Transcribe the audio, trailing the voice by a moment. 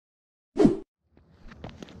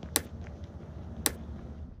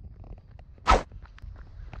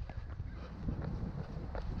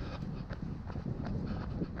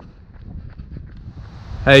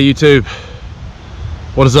Hey YouTube,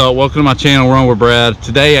 what is up? Welcome to my channel, Run with Brad.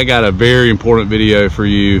 Today I got a very important video for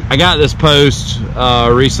you. I got this post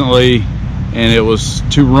recently, and it was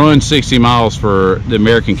to run 60 miles for the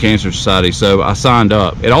American Cancer Society, so I signed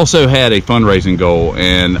up. It also had a fundraising goal,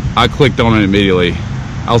 and I clicked on it immediately.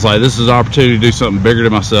 I was like, this is an opportunity to do something bigger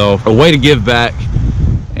to myself, a way to give back,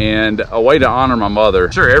 and a way to honor my mother.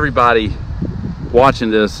 I'm sure everybody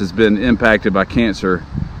watching this has been impacted by cancer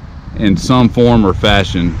in some form or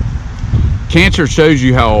fashion. Cancer shows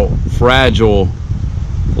you how fragile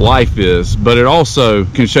life is, but it also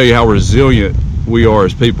can show you how resilient we are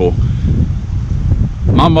as people.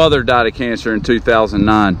 My mother died of cancer in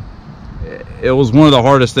 2009. It was one of the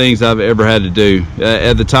hardest things I've ever had to do.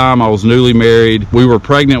 At the time, I was newly married. We were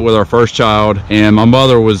pregnant with our first child, and my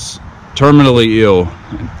mother was terminally ill.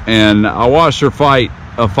 And I watched her fight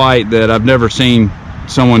a fight that I've never seen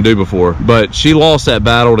someone do before, but she lost that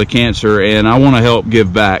battle to cancer, and I want to help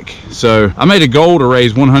give back. So I made a goal to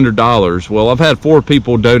raise $100. Well, I've had 4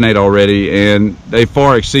 people donate already, and they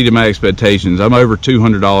far exceeded my expectations. I'm over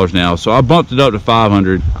 $200 now, so I bumped it up to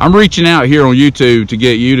 $500. I'm reaching out here on YouTube to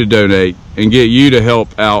get you to donate and get you to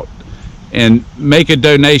help out and make a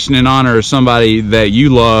donation in honor of somebody that you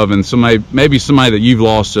love, and maybe somebody that you've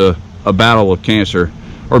lost a battle of cancer,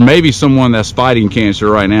 or maybe someone that's fighting cancer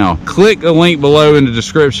right now. Click the link below in the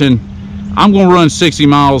description. I'm gonna run 60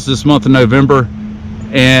 miles this month of November,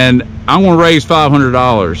 and I'm gonna raise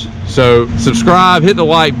 $500. So subscribe, hit the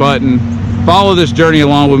like button, follow this journey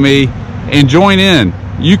along with me, and join in.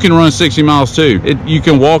 You can run 60 miles too. You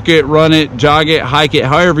can walk it, run it, jog it, hike it,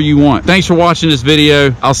 however you want. Thanks for watching this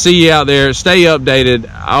video. I'll see you out there. Stay updated.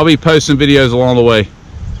 I'll be posting videos along the way.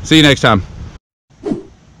 See you next time.